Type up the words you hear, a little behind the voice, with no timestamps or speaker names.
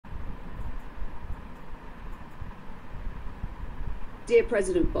Dear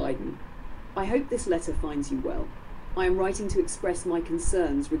President Biden, I hope this letter finds you well. I am writing to express my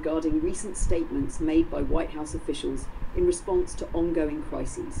concerns regarding recent statements made by White House officials in response to ongoing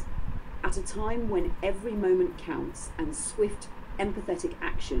crises. At a time when every moment counts and swift, empathetic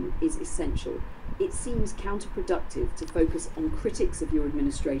action is essential, it seems counterproductive to focus on critics of your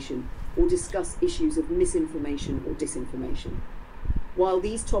administration or discuss issues of misinformation or disinformation. While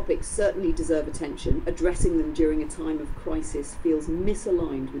these topics certainly deserve attention, addressing them during a time of crisis feels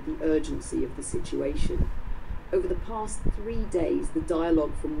misaligned with the urgency of the situation. Over the past 3 days, the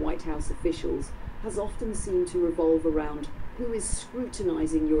dialogue from White House officials has often seemed to revolve around who is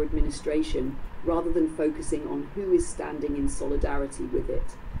scrutinizing your administration rather than focusing on who is standing in solidarity with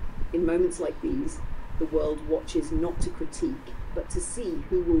it. In moments like these, the world watches not to critique, but to see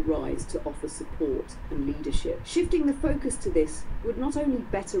who will rise to offer support and leadership. Shifting the focus to this would not only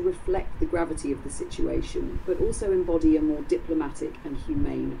better reflect the gravity of the situation, but also embody a more diplomatic and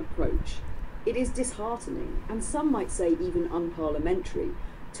humane approach. It is disheartening, and some might say even unparliamentary,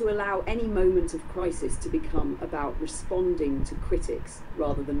 to allow any moment of crisis to become about responding to critics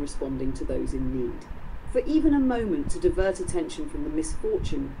rather than responding to those in need. For even a moment to divert attention from the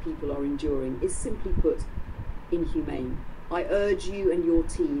misfortune people are enduring is, simply put, inhumane. I urge you and your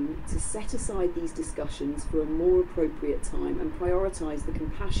team to set aside these discussions for a more appropriate time and prioritise the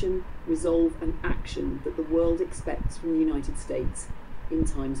compassion, resolve and action that the world expects from the United States in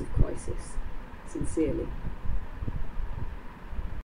times of crisis. Sincerely.